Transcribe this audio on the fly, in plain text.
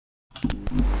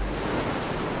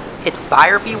It's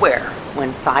buyer beware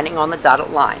when signing on the dotted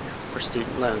line for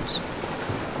student loans.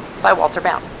 By Walter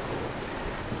Bound.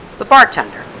 The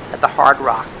bartender at the Hard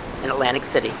Rock in Atlantic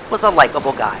City was a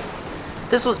likable guy.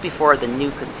 This was before the new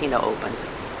casino opened.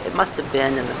 It must have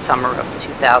been in the summer of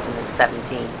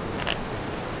 2017.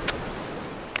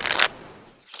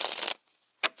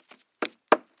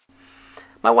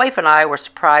 My wife and I were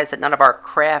surprised that none of our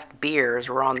craft beers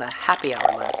were on the happy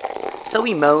hour list. So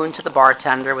we moaned to the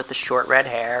bartender with the short red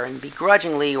hair and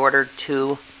begrudgingly ordered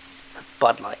 2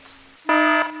 Bud Lights.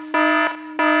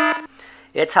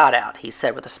 "It's hot out," he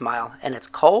said with a smile, "and it's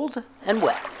cold and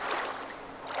wet."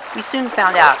 We soon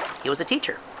found out he was a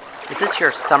teacher. "Is this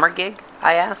your summer gig?"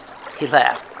 I asked. He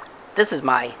laughed. "This is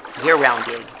my year-round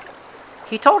gig."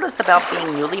 He told us about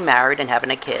being newly married and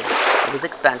having a kid. It was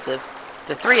expensive.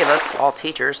 The 3 of us, all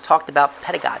teachers, talked about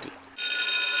pedagogy.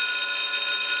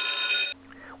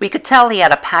 We could tell he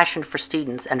had a passion for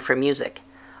students and for music.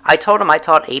 I told him I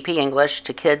taught AP English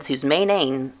to kids whose main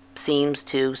aim seems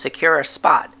to secure a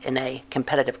spot in a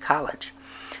competitive college.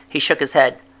 He shook his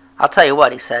head. "I'll tell you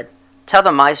what," he said. "Tell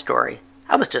them my story.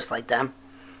 I was just like them.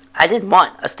 I didn't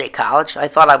want a state college. I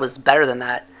thought I was better than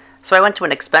that. So I went to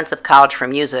an expensive college for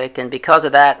music, and because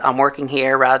of that, I'm working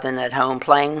here rather than at home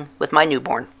playing with my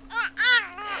newborn."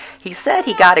 He said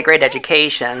he got a great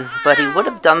education, but he would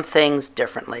have done things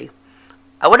differently.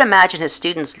 I would imagine his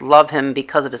students love him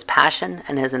because of his passion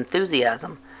and his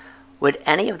enthusiasm. Would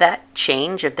any of that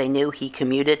change if they knew he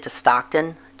commuted to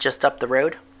Stockton, just up the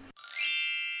road?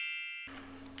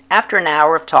 After an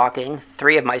hour of talking,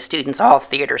 3 of my students, all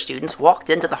theater students, walked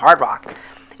into the Hard Rock.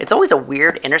 It's always a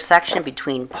weird intersection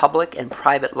between public and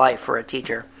private life for a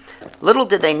teacher. Little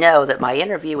did they know that my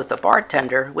interview with the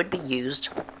bartender would be used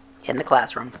in the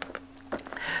classroom.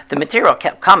 The material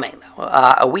kept coming.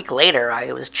 A week later,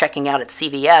 I was checking out at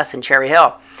CVS in Cherry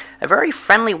Hill. A very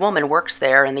friendly woman works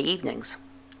there in the evenings.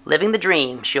 Living the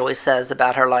dream, she always says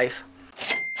about her life.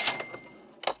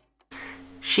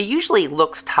 She usually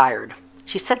looks tired.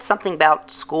 She said something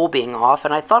about school being off,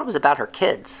 and I thought it was about her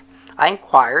kids. I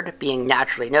inquired, being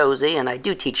naturally nosy, and I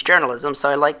do teach journalism, so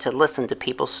I like to listen to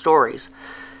people's stories.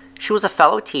 She was a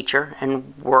fellow teacher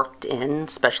and worked in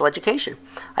special education.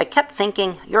 I kept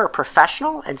thinking, you're a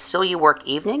professional and still you work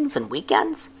evenings and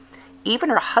weekends? Even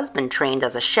her husband trained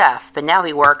as a chef, but now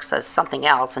he works as something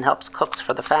else and helps cooks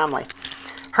for the family.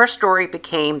 Her story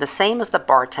became the same as the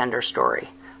bartender story.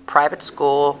 Private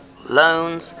school,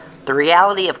 loans, the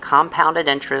reality of compounded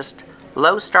interest,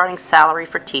 low starting salary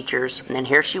for teachers, and then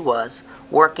here she was,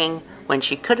 working when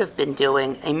she could have been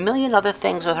doing a million other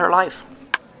things with her life.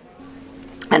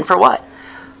 And for what?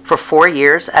 For 4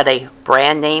 years at a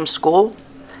brand name school?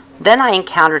 Then I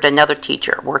encountered another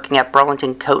teacher working at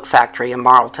Burlington Coat Factory in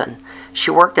Marlton.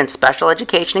 She worked in special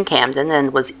education in Camden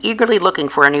and was eagerly looking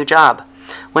for a new job.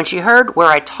 When she heard where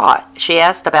I taught, she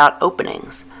asked about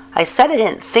openings. I said I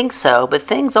didn't think so, but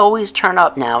things always turn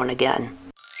up now and again.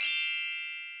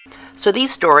 So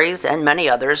these stories and many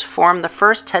others form the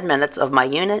first 10 minutes of my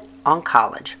unit on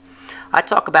college. I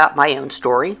talk about my own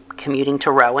story, commuting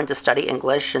to Rowan to study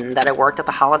English, and that I worked at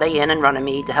the Holiday Inn in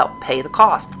Runnymede to help pay the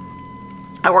cost.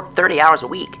 I worked 30 hours a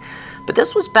week, but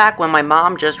this was back when my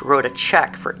mom just wrote a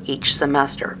check for each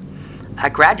semester. I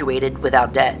graduated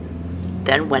without debt,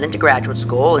 then went into graduate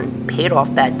school and paid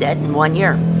off that debt in 1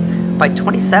 year. By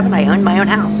 27, I owned my own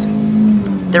house.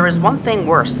 There is one thing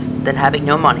worse than having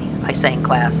no money, I say in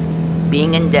class,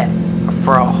 being in debt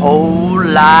for a whole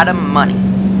lot of money.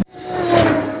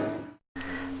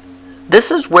 This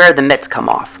is where the myths come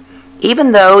off.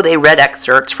 Even though they read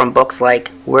excerpts from books like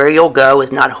Where You'll Go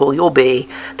Is Not Who You'll Be,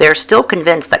 they are still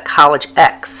convinced that College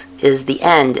X is the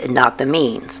end and not the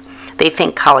means. They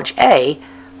think College A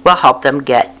will help them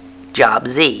get Job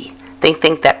Z. They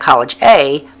think that College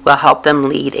A will help them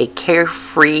lead a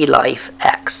carefree life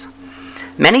X.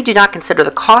 Many do not consider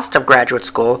the cost of graduate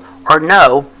school or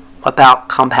know about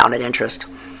compounded interest.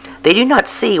 They do not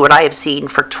see what I have seen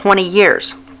for 20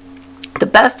 years. The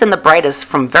best and the brightest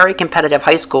from very competitive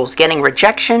high schools getting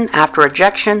rejection after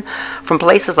rejection from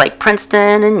places like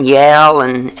Princeton and Yale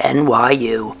and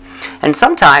NYU. And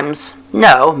sometimes,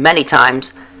 no, many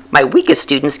times, my weakest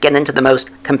students get into the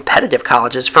most competitive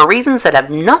colleges for reasons that have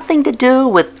nothing to do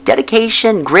with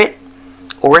dedication, grit,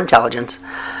 or intelligence.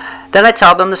 Then I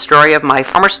tell them the story of my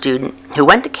former student who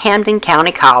went to Camden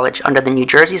County College under the New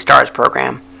Jersey STARS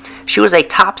program. She was a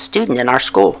top student in our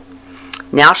school.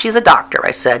 Now she's a doctor,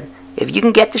 I said. If you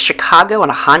can get to Chicago in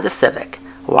a Honda Civic,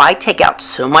 why take out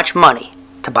so much money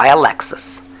to buy a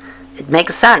Lexus? It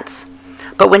makes sense.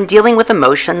 But when dealing with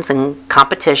emotions and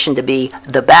competition to be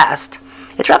the best,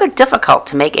 it's rather difficult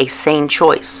to make a sane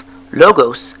choice.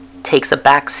 Logos takes a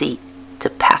back seat. to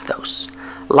pathos.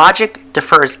 Logic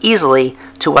defers easily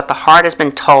to what the heart has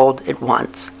been told it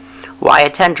wants. Why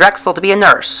attend Drexel to be a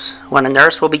nurse, when a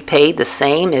nurse will be paid the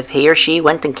same if he or she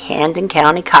went to Camden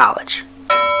County College?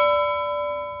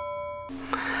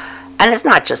 And it's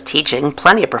not just teaching.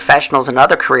 Plenty of professionals in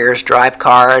other careers drive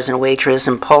cars and waitress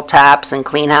and pull taps and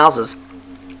clean houses.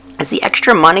 Is the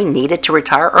extra money needed to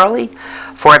retire early?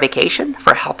 For a vacation?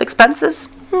 For health expenses?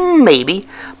 Maybe.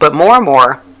 But more and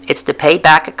more, it's to pay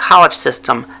back a college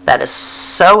system that is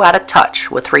so out of touch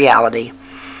with reality.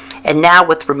 And now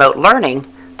with remote learning,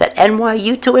 that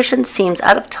NYU tuition seems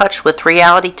out of touch with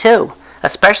reality too,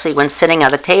 especially when sitting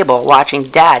at a table watching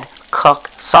Dad cook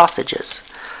sausages.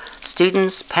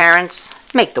 Students, parents,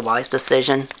 make the wise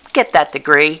decision. Get that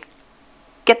degree.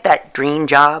 Get that dream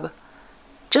job.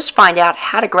 Just find out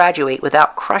how to graduate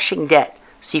without crushing debt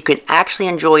so you can actually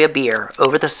enjoy a beer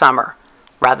over the summer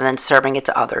rather than serving it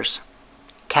to others.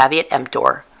 Caveat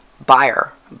emptor,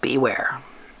 buyer beware.